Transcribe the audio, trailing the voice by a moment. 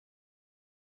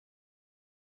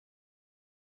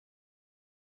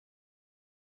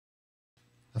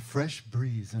A fresh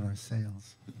breeze in our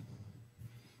sails.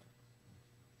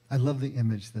 I love the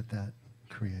image that that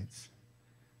creates.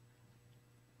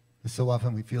 So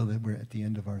often we feel that we're at the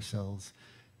end of ourselves.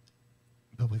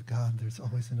 But with God, there's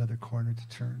always another corner to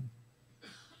turn.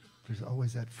 There's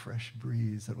always that fresh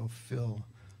breeze that will fill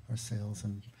our sails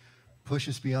and push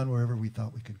us beyond wherever we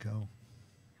thought we could go.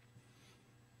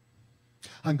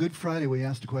 On Good Friday, we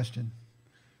asked a question.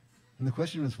 And the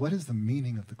question was, what is the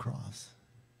meaning of the cross?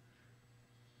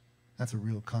 That's a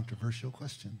real controversial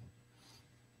question.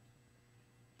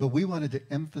 But we wanted to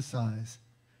emphasize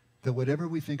that whatever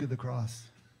we think of the cross,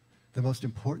 the most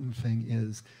important thing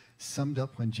is summed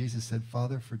up when Jesus said,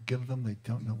 Father, forgive them, they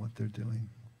don't know what they're doing.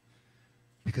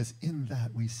 Because in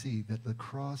that we see that the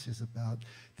cross is about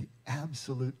the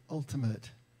absolute ultimate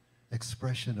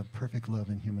expression of perfect love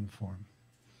in human form.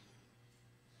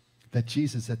 That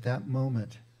Jesus at that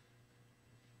moment,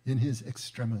 in his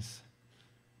extremis,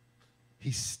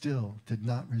 he still did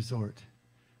not resort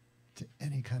to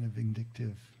any kind of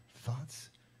vindictive thoughts,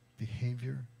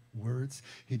 behavior, words.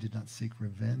 He did not seek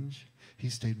revenge. He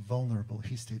stayed vulnerable.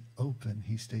 He stayed open.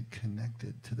 He stayed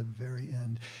connected to the very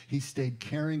end. He stayed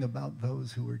caring about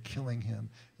those who were killing him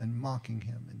and mocking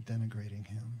him and denigrating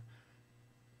him.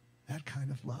 That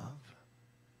kind of love.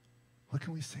 What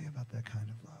can we say about that kind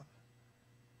of love?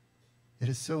 It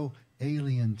is so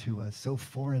alien to us, so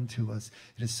foreign to us.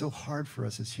 It is so hard for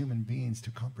us as human beings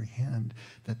to comprehend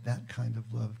that that kind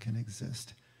of love can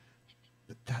exist.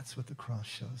 But that's what the cross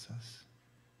shows us.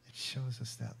 It shows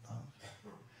us that love.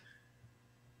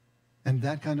 And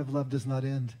that kind of love does not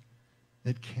end.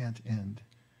 It can't end.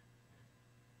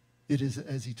 It is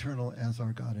as eternal as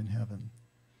our God in heaven.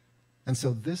 And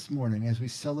so this morning, as we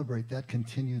celebrate that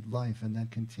continued life and that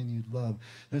continued love,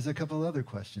 there's a couple other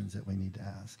questions that we need to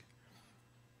ask.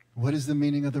 What is the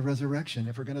meaning of the resurrection?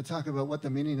 If we're going to talk about what the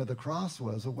meaning of the cross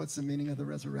was, well, what's the meaning of the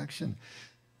resurrection?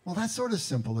 Well, that's sort of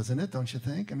simple, isn't it? Don't you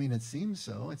think? I mean, it seems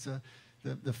so. It's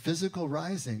the physical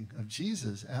rising of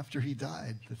Jesus after he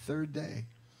died, the third day,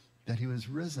 that he was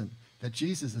risen, that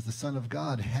Jesus, as the Son of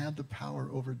God, had the power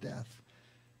over death.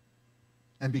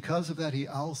 And because of that, he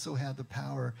also had the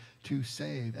power to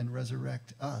save and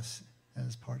resurrect us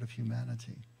as part of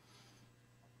humanity.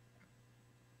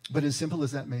 But as simple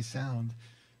as that may sound,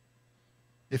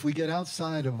 if we get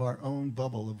outside of our own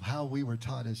bubble of how we were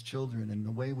taught as children and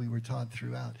the way we were taught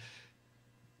throughout,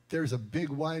 there's a big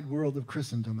wide world of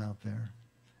Christendom out there.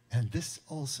 And this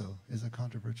also is a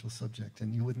controversial subject,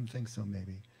 and you wouldn't think so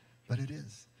maybe, but it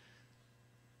is.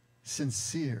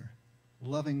 Sincere,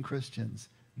 loving Christians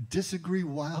disagree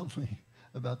wildly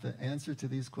about the answer to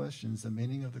these questions, the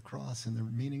meaning of the cross and the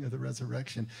meaning of the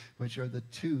resurrection, which are the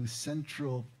two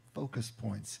central focus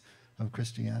points of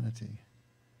Christianity.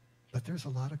 But there's a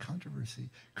lot of controversy.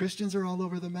 Christians are all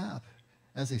over the map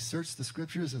as they search the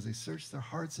scriptures, as they search their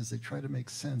hearts, as they try to make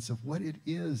sense of what it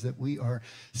is that we are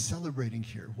celebrating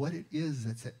here, what it is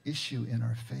that's at issue in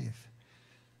our faith.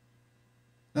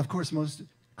 Now, of course, most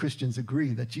Christians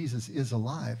agree that Jesus is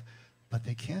alive, but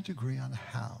they can't agree on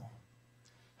how.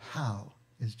 How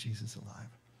is Jesus alive?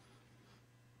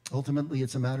 Ultimately,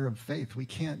 it's a matter of faith. We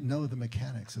can't know the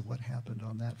mechanics of what happened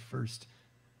on that first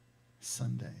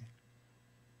Sunday.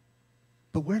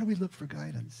 But where do we look for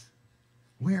guidance?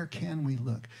 Where can we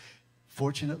look?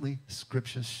 Fortunately,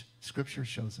 Scripture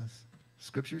shows us.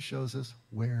 Scripture shows us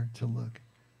where to look.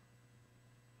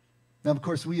 Now, of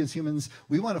course, we as humans,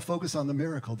 we want to focus on the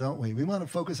miracle, don't we? We want to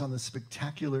focus on the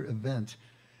spectacular event.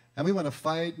 And we want to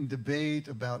fight and debate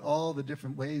about all the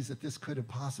different ways that this could have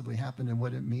possibly happened and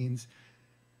what it means.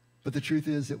 But the truth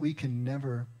is that we can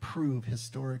never prove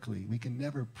historically, we can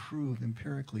never prove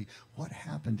empirically what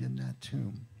happened in that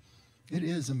tomb. It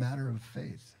is a matter of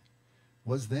faith.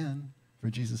 Was then for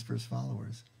Jesus' first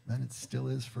followers, and it still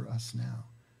is for us now.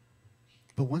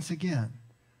 But once again,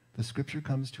 the Scripture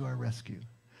comes to our rescue.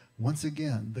 Once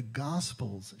again, the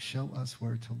Gospels show us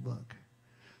where to look.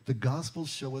 The Gospels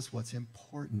show us what's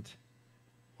important,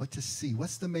 what to see.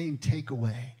 What's the main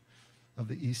takeaway of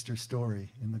the Easter story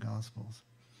in the Gospels?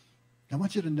 I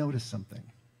want you to notice something.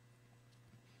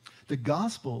 The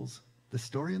Gospels, the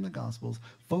story in the Gospels,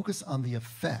 focus on the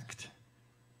effect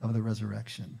of the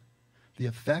resurrection. The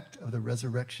effect of the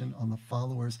resurrection on the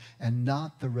followers and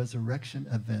not the resurrection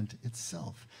event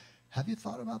itself. Have you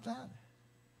thought about that?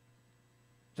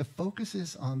 The focus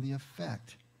is on the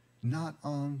effect, not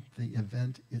on the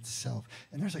event itself.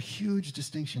 And there's a huge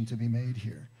distinction to be made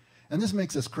here. And this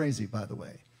makes us crazy, by the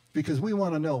way, because we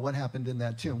want to know what happened in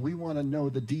that tomb. We want to know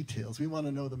the details. We want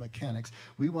to know the mechanics.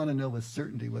 We want to know with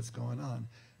certainty what's going on.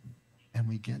 And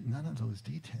we get none of those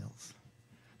details.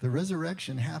 The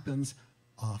resurrection happens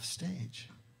off stage.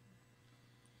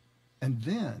 And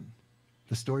then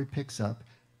the story picks up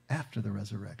after the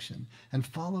resurrection and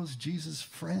follows Jesus'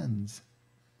 friends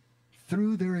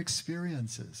through their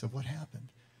experiences of what happened.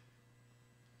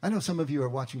 I know some of you are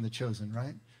watching The Chosen,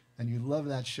 right? And you love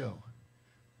that show.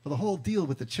 Well, the whole deal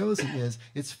with The Chosen is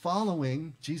it's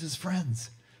following Jesus' friends.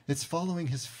 It's following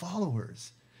his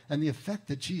followers and the effect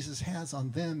that Jesus has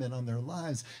on them and on their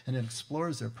lives, and it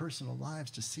explores their personal lives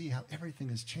to see how everything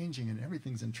is changing and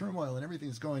everything's in turmoil and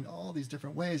everything's going all these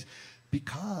different ways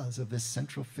because of this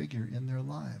central figure in their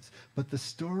lives. But the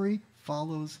story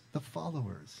follows the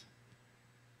followers,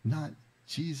 not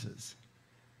Jesus.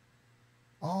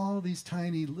 All these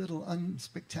tiny little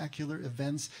unspectacular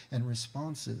events and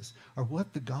responses are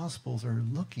what the Gospels are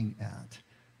looking at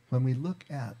when we look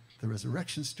at the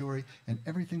resurrection story and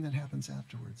everything that happens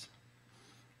afterwards.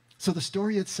 So the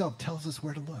story itself tells us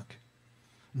where to look,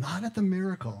 not at the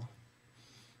miracle,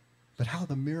 but how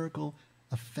the miracle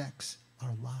affects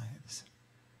our lives,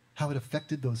 how it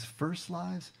affected those first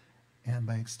lives, and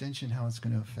by extension, how it's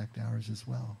going to affect ours as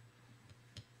well.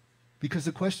 Because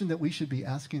the question that we should be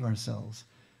asking ourselves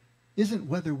isn't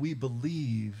whether we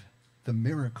believe the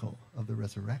miracle of the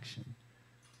resurrection,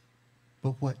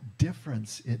 but what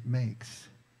difference it makes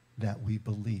that we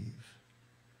believe.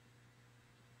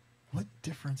 What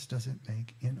difference does it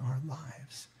make in our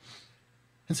lives?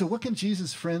 And so what can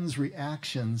Jesus' friends'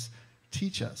 reactions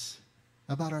teach us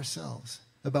about ourselves,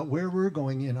 about where we're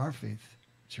going in our faith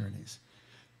journeys?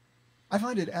 I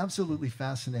find it absolutely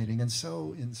fascinating and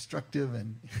so instructive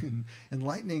and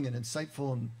enlightening and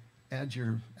insightful, and add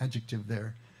your adjective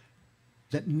there,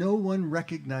 that no one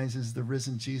recognizes the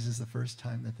risen Jesus the first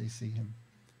time that they see him.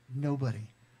 Nobody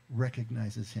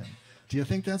recognizes him. Do you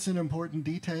think that's an important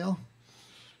detail?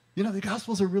 You know, the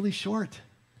Gospels are really short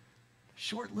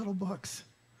little books.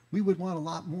 We would want a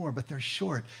lot more, but they're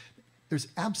short. There's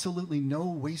absolutely no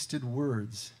wasted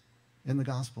words in the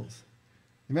Gospels.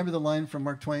 Remember the line from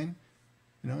Mark Twain?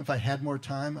 You know, if I had more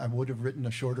time, I would have written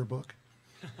a shorter book.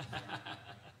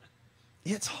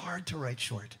 It's hard to write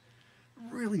short.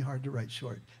 Really hard to write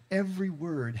short. Every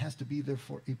word has to be there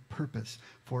for a purpose,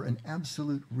 for an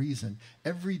absolute reason.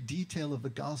 Every detail of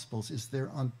the Gospels is there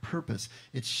on purpose.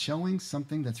 It's showing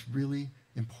something that's really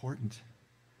important.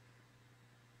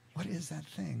 What is that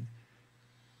thing?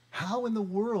 How in the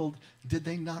world did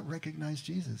they not recognize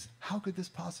Jesus? How could this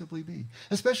possibly be?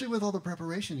 Especially with all the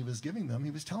preparation he was giving them. He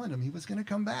was telling them he was going to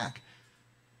come back.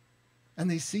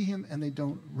 And they see him and they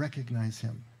don't recognize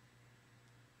him.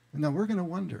 Now, we're going to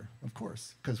wonder, of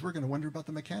course, because we're going to wonder about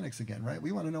the mechanics again, right?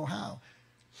 We want to know how.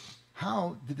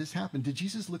 How did this happen? Did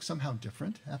Jesus look somehow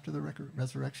different after the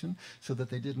resurrection so that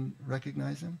they didn't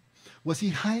recognize him? Was he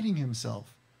hiding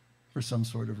himself for some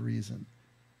sort of reason?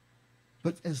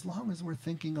 But as long as we're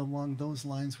thinking along those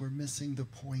lines, we're missing the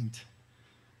point.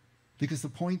 Because the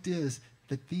point is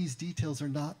that these details are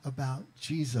not about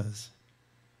Jesus.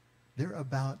 They're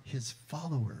about his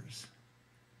followers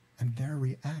and their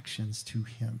reactions to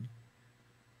him,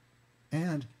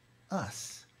 and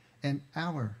us and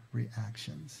our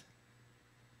reactions.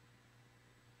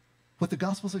 What the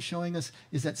Gospels are showing us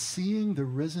is that seeing the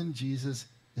risen Jesus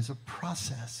is a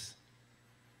process,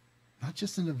 not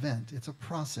just an event. It's a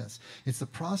process. It's the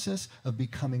process of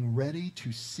becoming ready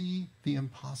to see the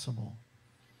impossible.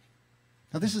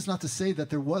 Now, this is not to say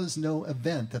that there was no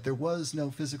event, that there was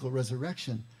no physical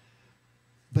resurrection.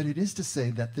 But it is to say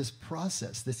that this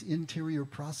process, this interior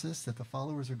process that the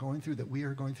followers are going through, that we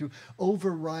are going through,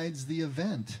 overrides the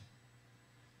event.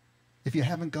 If you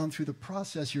haven't gone through the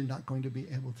process, you're not going to be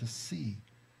able to see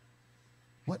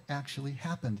what actually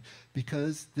happened,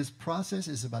 because this process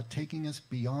is about taking us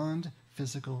beyond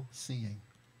physical seeing.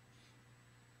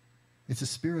 It's a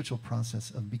spiritual process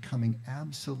of becoming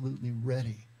absolutely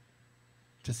ready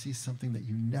to see something that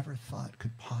you never thought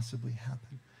could possibly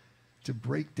happen. To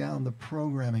break down the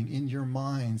programming in your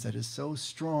minds that is so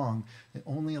strong it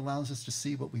only allows us to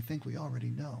see what we think we already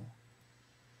know.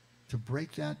 To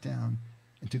break that down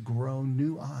and to grow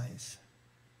new eyes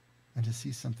and to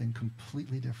see something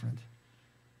completely different.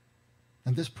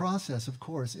 And this process, of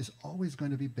course, is always going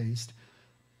to be based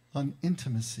on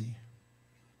intimacy.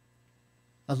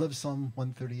 I love Psalm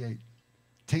 138.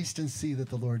 Taste and see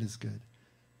that the Lord is good.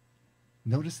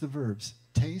 Notice the verbs,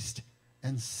 taste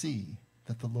and see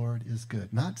that the Lord is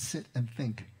good. Not sit and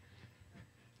think.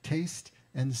 Taste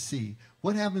and see.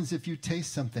 What happens if you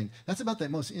taste something? That's about the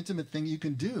most intimate thing you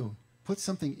can do. Put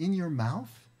something in your mouth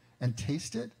and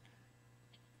taste it.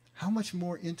 How much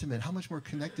more intimate, how much more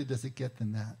connected does it get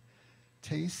than that?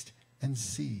 Taste and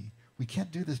see. We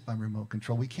can't do this by remote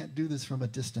control. We can't do this from a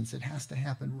distance. It has to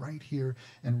happen right here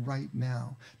and right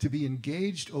now. To be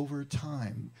engaged over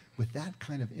time with that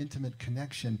kind of intimate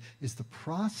connection is the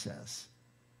process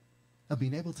of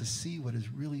being able to see what is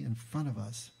really in front of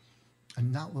us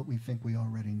and not what we think we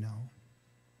already know.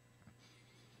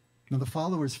 Now, the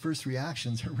followers' first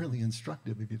reactions are really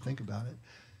instructive if you think about it.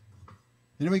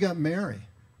 And then we got Mary.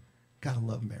 Gotta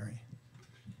love Mary.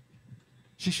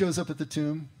 She shows up at the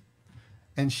tomb,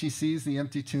 and she sees the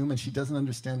empty tomb, and she doesn't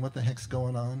understand what the heck's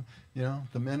going on. You know,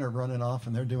 the men are running off,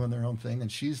 and they're doing their own thing,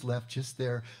 and she's left just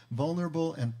there,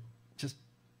 vulnerable and just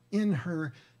in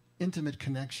her intimate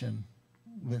connection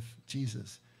with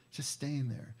Jesus, just staying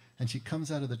there. And she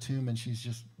comes out of the tomb, and she's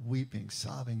just weeping,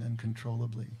 sobbing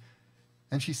uncontrollably.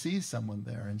 And she sees someone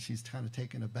there, and she's kind of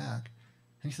taken aback.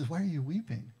 And he says, "Why are you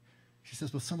weeping?" She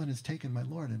says, "Well, someone has taken my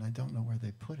Lord, and I don't know where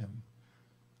they put him."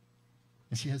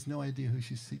 And she has no idea who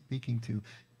she's speaking to.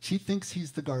 She thinks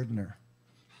he's the gardener.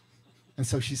 And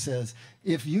so she says,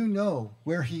 "If you know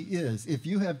where he is, if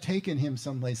you have taken him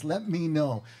someplace, let me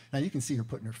know." Now, you can see her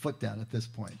putting her foot down at this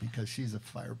point because she's a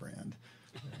firebrand.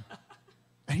 Yeah.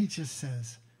 And he just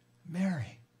says,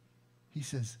 "Mary." He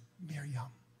says,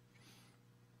 "Miriam."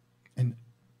 And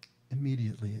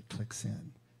immediately it clicks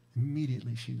in.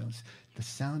 Immediately she knows the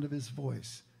sound of his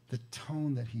voice, the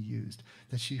tone that he used,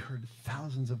 that she heard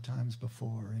thousands of times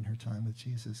before in her time with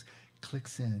Jesus,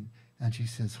 clicks in, and she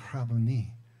says,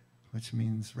 "Rabboni," which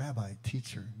means rabbi,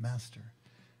 teacher, master.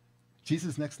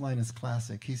 Jesus' next line is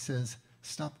classic. He says,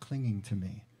 "Stop clinging to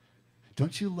me."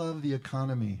 Don't you love the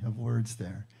economy of words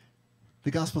there?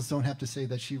 The Gospels don't have to say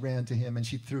that she ran to him and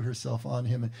she threw herself on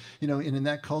him. And, you know, and in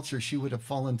that culture, she would have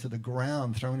fallen to the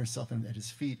ground, thrown herself at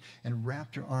his feet, and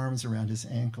wrapped her arms around his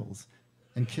ankles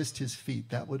and kissed his feet.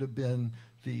 That would have been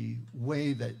the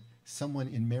way that someone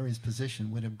in Mary's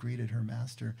position would have greeted her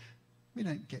master. We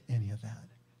don't get any of that.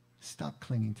 Stop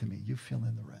clinging to me. You fill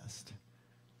in the rest.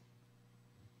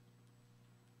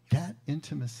 That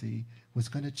intimacy was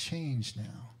going to change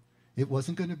now. It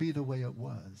wasn't going to be the way it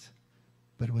was,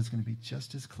 but it was going to be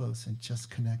just as close and just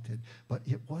connected. But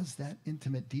it was that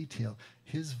intimate detail,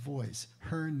 his voice,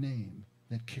 her name,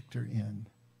 that kicked her in.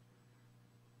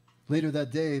 Later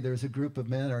that day, there's a group of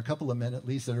men, or a couple of men at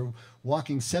least, that are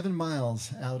walking 7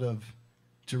 miles out of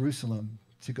Jerusalem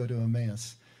to go to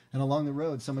Emmaus. And along the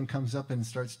road, someone comes up and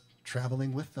starts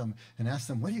traveling with them and asks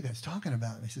them, "What are you guys talking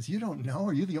about?" And he says, "You don't know?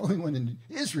 Are you the only one in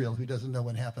Israel who doesn't know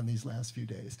what happened these last few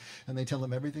days?" And they tell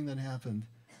him everything that happened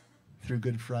through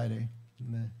Good Friday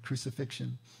and the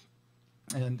crucifixion.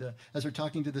 And as they're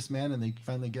talking to this man and they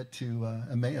finally get to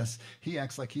Emmaus, he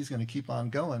acts like he's going to keep on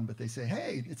going, but they say,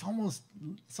 "Hey, it's almost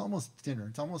dinner.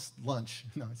 It's almost lunch.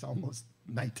 No, it's almost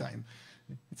nighttime.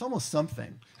 It's almost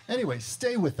something. Anyway,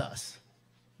 stay with us.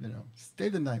 You know, stay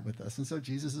the night with us." And so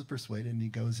Jesus is persuaded, and he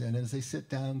goes in. And as they sit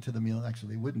down to the meal,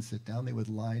 actually, they wouldn't sit down. They would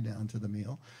lie down to the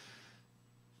meal.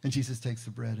 And Jesus takes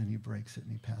the bread, and he breaks it,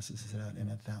 and he passes it out. And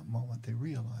at that moment, they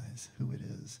realize who it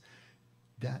is.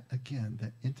 That, again,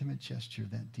 that intimate gesture,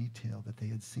 that detail that they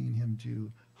had seen him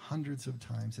do hundreds of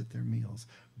times at their meals,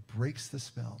 breaks the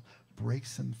spell,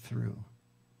 breaks them through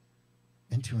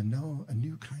into a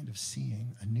new kind of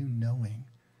seeing, a new knowing.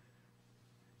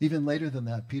 Even later than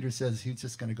that, Peter says he's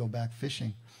just going to go back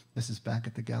fishing. This is back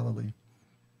at the Galilee.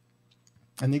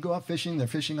 And they go out fishing. They're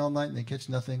fishing all night, and they catch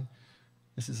nothing.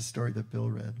 This is a story that Bill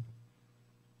read.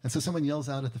 And so someone yells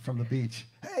out from the beach,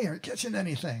 "Hey, are you catching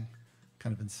anything?"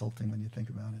 Kind of insulting when you think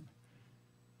about it.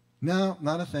 "No,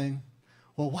 not a thing."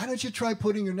 "Well, why don't you try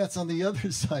putting your nets on the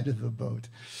other side of the boat?"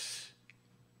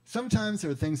 Sometimes there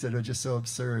are things that are just so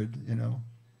absurd, you know.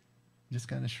 Just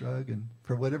kind of shrug, and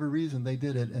for whatever reason, they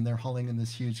did it, and they're hauling in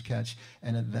this huge catch.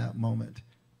 And at that moment,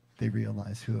 they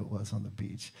realize who it was on the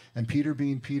beach. And Peter,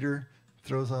 being Peter,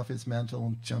 throws off his mantle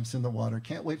and jumps in the water.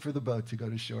 Can't wait for the boat to go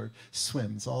to shore.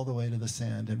 Swims all the way to the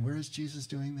sand. And where is Jesus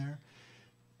doing there?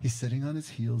 He's sitting on his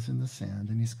heels in the sand,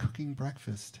 and he's cooking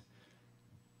breakfast,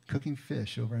 cooking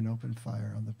fish over an open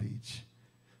fire on the beach.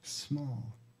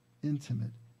 Small,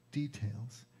 intimate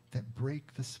details that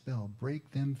break the spell,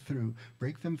 break them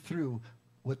through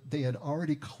what they had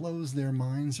already closed their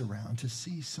minds around to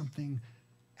see something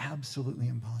absolutely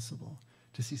impossible,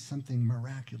 to see something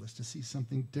miraculous, to see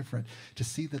something different, to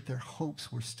see that their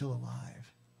hopes were still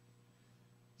alive.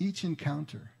 Each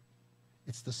encounter,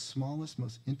 it's the smallest,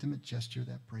 most intimate gesture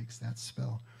that breaks that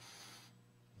spell.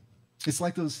 It's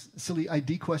like those silly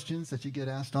ID questions that you get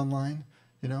asked online.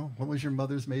 You know, what was your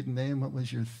mother's maiden name? What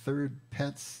was your third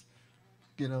pet's,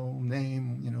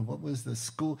 name? What was the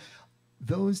school?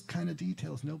 Those kind of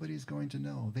details, nobody's going to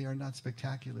know. They are not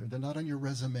spectacular. They're not on your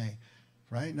resume,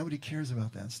 right? Nobody cares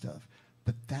about that stuff.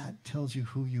 But that tells you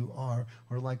who you are.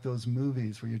 Or like those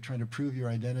movies where you're trying to prove your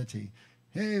identity.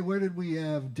 Hey, where did we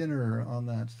have dinner on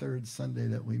that third Sunday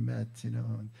that we met?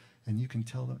 And you can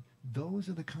tell them. Those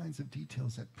are the kinds of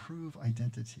details that prove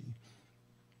identity.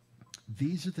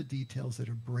 These are the details that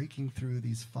are breaking through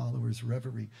these followers'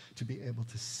 reverie to be able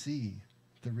to see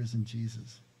the risen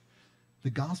Jesus. The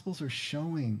Gospels are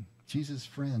showing Jesus'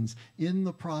 friends in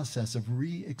the process of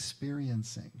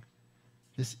re-experiencing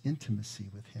this intimacy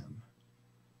with him,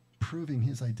 proving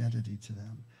his identity to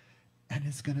them. And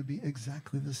it's going to be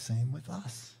exactly the same with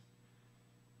us.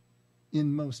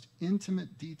 In most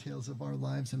intimate details of our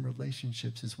lives and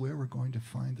relationships is where we're going to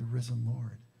find the risen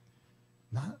Lord.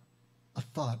 Not a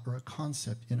thought or a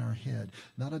concept in our head,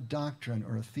 not a doctrine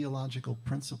or a theological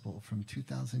principle from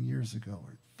 2,000 years ago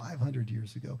or 500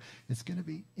 years ago. It's going to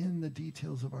be in the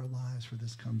details of our lives where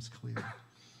this comes clear.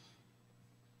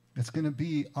 It's going to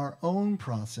be our own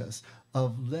process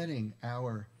of letting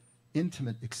our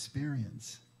intimate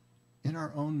experience in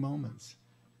our own moments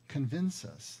convince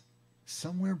us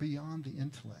somewhere beyond the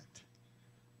intellect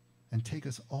and take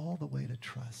us all the way to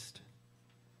trust.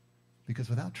 Because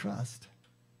without trust,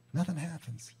 nothing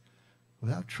happens.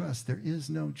 Without trust, there is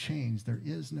no change. There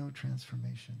is no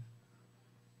transformation.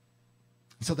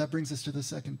 So that brings us to the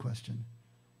second question.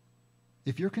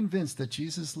 If you're convinced that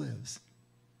Jesus lives,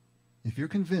 if you're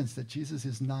convinced that Jesus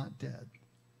is not dead,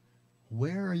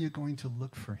 where are you going to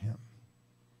look for him?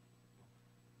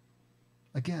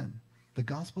 Again, the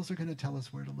Gospels are going to tell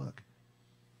us where to look.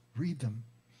 Read them.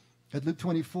 At Luke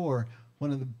 24,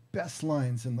 one of the best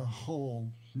lines in the whole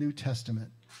New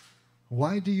Testament.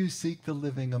 Why do you seek the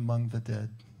living among the dead?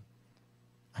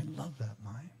 I love that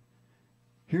line.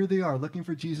 Here they are looking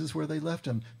for Jesus where they left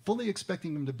him, fully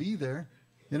expecting him to be there.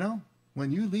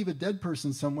 When you leave a dead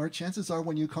person somewhere, chances are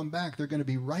when you come back, they're going to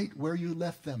be right where you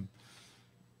left them.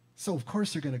 So of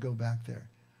course they're going to go back there.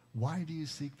 Why do you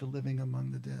seek the living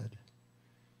among the dead?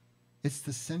 It's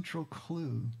the central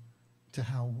clue to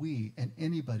how we and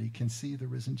anybody can see the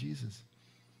risen Jesus.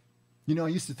 I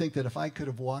used to think that if I could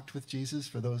have walked with Jesus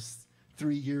for those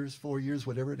 3 years, 4 years,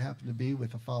 whatever it happened to be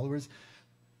with the followers,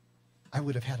 I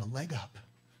would have had a leg up.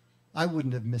 I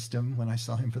wouldn't have missed him when I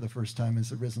saw him for the first time as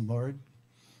the risen Lord.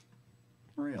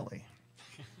 Really?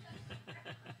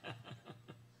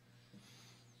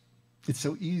 It's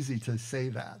so easy to say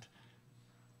that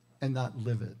and not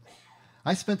live it.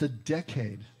 I spent a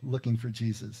decade looking for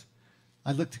Jesus.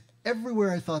 I looked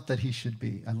everywhere I thought that he should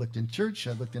be. I looked in church,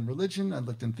 I looked in religion, I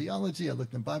looked in theology, I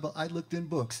looked in Bible, I looked in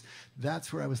books.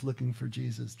 That's where I was looking for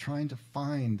Jesus, trying to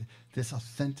find this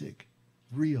authentic,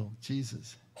 real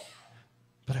Jesus.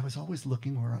 But I was always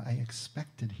looking where I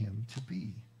expected him to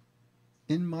be.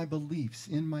 In my beliefs,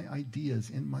 in my ideas,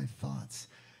 in my thoughts.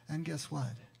 And guess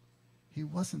what? He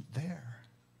wasn't there.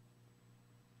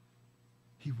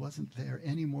 He wasn't there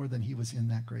any more than he was in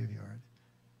that graveyard.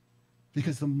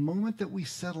 Because the moment that we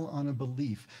settle on a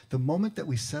belief, the moment that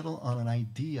we settle on an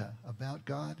idea about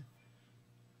God,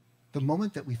 the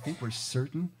moment that we think we're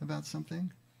certain about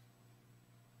something,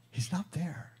 he's not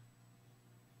there.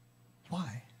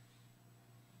 Why?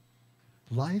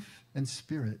 Life and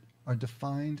spirit are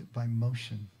defined by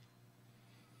motion.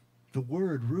 The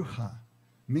word ruha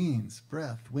means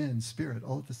breath, wind, spirit,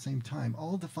 all at the same time,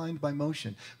 all defined by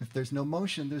motion. If there's no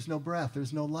motion, there's no breath,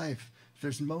 there's no life. If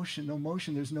there's no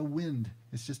motion, there's no wind.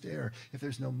 It's just air. If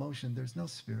there's no motion, there's no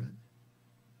spirit.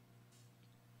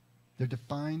 They're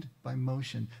defined by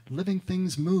motion. Living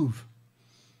things move.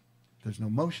 If there's no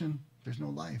motion, there's no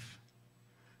life.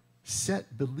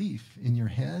 Set belief in your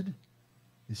head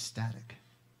is static.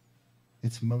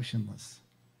 It's motionless.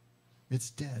 It's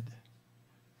dead.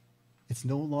 It's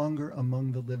no longer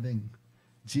among the living.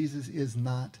 Jesus is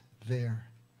not there.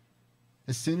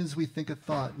 As soon as we think a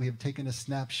thought, we have taken a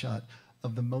snapshot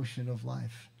of the motion of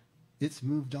life. It's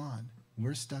moved on.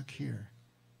 We're stuck here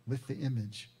with the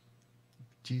image.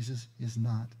 Jesus is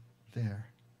not there.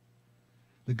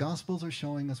 The Gospels are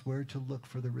showing us where to look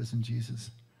for the risen Jesus.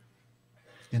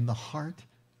 In the heart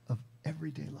of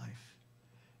everyday life.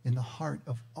 In the heart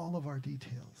of all of our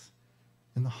details.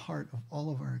 In the heart of all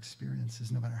of our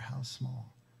experiences, no matter how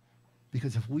small.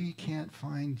 Because if we can't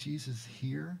find Jesus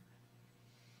here,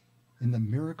 in the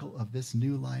miracle of this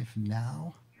new life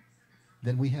now,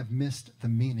 then we have missed the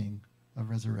meaning of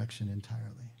resurrection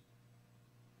entirely.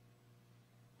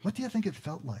 What do you think it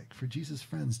felt like for Jesus'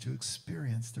 friends to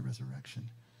experience the resurrection?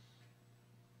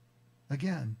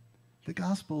 Again, the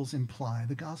Gospels imply,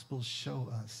 the Gospels show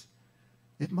us,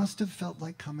 it must have felt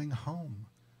like coming home.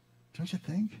 Don't you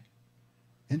think?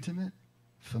 Intimate,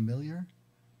 familiar,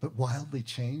 but wildly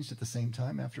changed at the same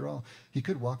time. After all, he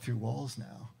could walk through walls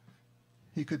now.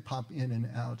 He could pop in and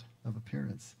out of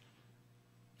appearance.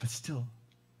 But still,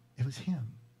 it was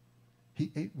him.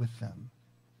 He ate with them.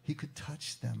 He could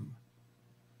touch them.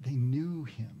 They knew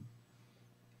him.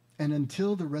 And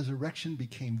until the resurrection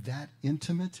became that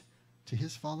intimate to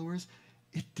his followers,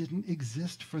 it didn't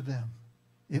exist for them.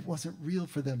 It wasn't real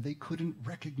for them. They couldn't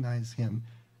recognize him.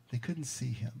 They couldn't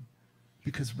see him.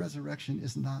 Because resurrection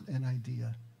is not an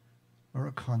idea or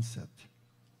a concept.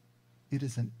 It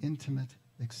is an intimate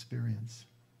experience.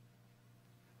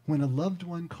 When a loved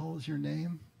one calls your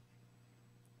name,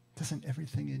 doesn't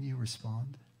everything in you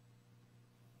respond?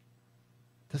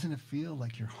 Doesn't it feel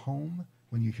like you're home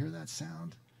when you hear that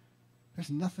sound? There's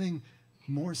nothing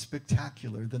more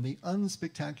spectacular than the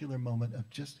unspectacular moment of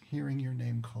just hearing your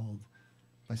name called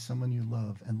by someone you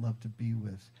love and love to be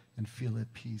with and feel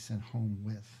at peace and home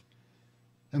with.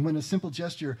 And when a simple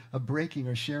gesture of breaking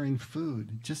or sharing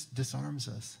food just disarms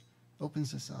us,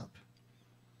 opens us up,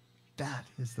 that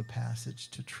is the passage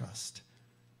to trust.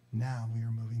 Now we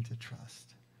are moving to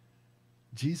trust.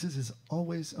 Jesus is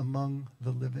always among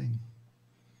the living.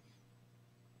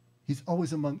 He's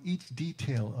always among each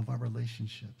detail of our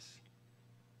relationships.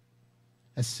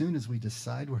 As soon as we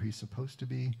decide where he's supposed to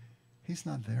be, he's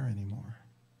not there anymore.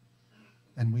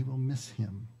 And we will miss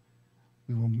him.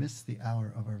 We will miss the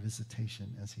hour of our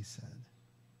visitation, as he said.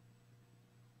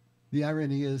 The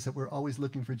irony is that we're always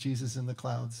looking for Jesus in the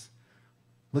clouds,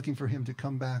 looking for him to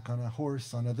come back on a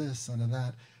horse, on a this, on a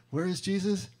that. Where is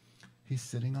Jesus? He's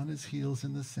sitting on his heels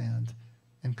in the sand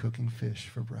and cooking fish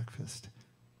for breakfast.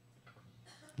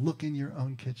 Look in your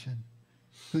own kitchen.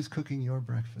 Who's cooking your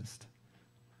breakfast?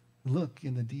 Look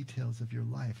in the details of your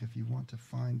life if you want to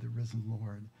find the risen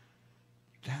Lord.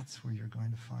 That's where you're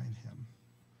going to find him.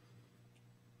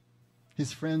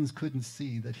 His friends couldn't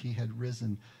see that he had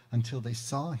risen until they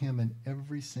saw him in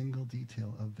every single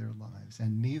detail of their lives.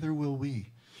 And neither will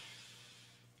we.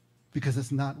 Because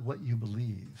it's not what you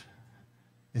believe.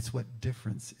 It's what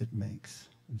difference it makes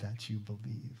that you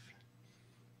believe.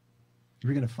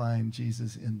 We're going to find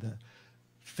Jesus in the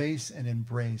face and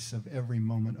embrace of every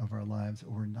moment of our lives,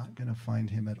 or we're not going to find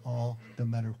him at all, no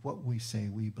matter what we say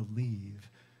we believe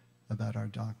about our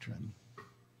doctrine.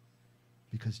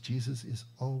 Because Jesus is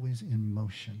always in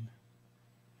motion,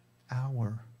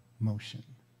 our motion,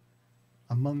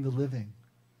 among the living.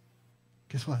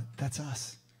 Guess what? That's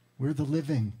us. We're the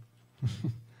living.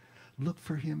 Look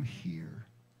for him here.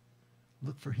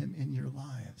 Look for him in your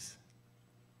lives.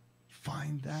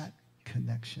 Find that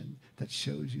connection that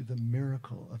shows you the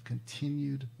miracle of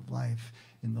continued life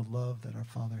in the love that our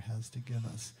Father has to give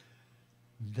us.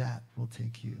 That will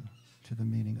take you to the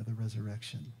meaning of the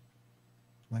resurrection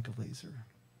like a laser.